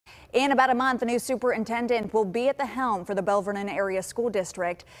In about a month, the new superintendent will be at the helm for the Belle Vernon area school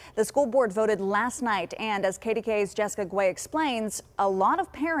district. The school board voted last night, and as KDKA's Jessica Guay explains, a lot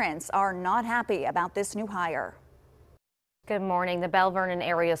of parents are not happy about this new hire. Good morning. The Belle Vernon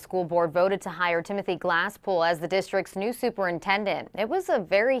Area School Board voted to hire Timothy Glasspool as the district's new superintendent. It was a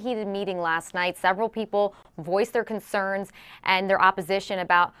very heated meeting last night. Several people voiced their concerns and their opposition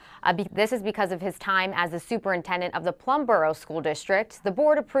about this is because of his time as the superintendent of the Plumboro School District. The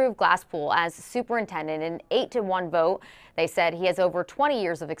board approved Glasspool as superintendent in an 8-1 vote. They said he has over 20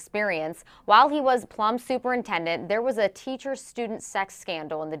 years of experience. While he was Plum superintendent, there was a teacher-student sex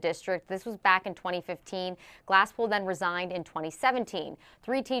scandal in the district. This was back in 2015. Glasspool then resigned in 2017.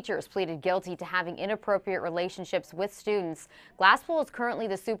 3 teachers pleaded guilty to having inappropriate relationships with students. Glasspool is currently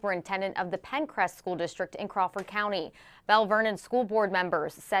the superintendent of the Pencrest School District in Crawford County. Belle Vernon school board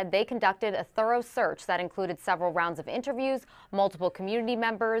members said they conducted a thorough search that included several rounds of interviews. Multiple community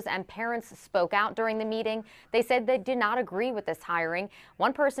members and parents spoke out during the meeting. They said they did not agree with this hiring.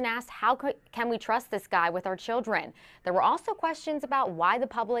 One person asked, how can we trust this guy with our children? There were also questions about why the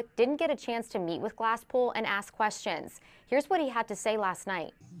public didn't get a chance to meet with Glasspool and ask questions. Here's what he had to say last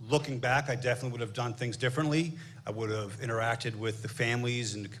night. Looking back, I definitely would have done things differently. I would have interacted with the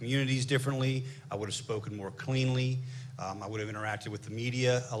families and the communities differently. I would have spoken more cleanly. I would have interacted with the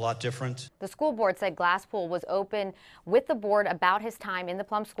media a lot different. The school board said Glasspool was open with the board about his time in the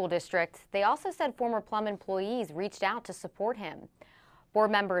Plum School District. They also said former Plum employees reached out to support him.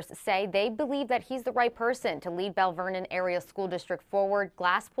 Board members say they believe that he's the right person to lead Belle Vernon Area School District forward.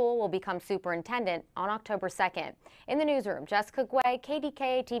 Glasspool will become superintendent on October 2nd. In the newsroom, Jessica Guay,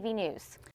 KDKA-TV News.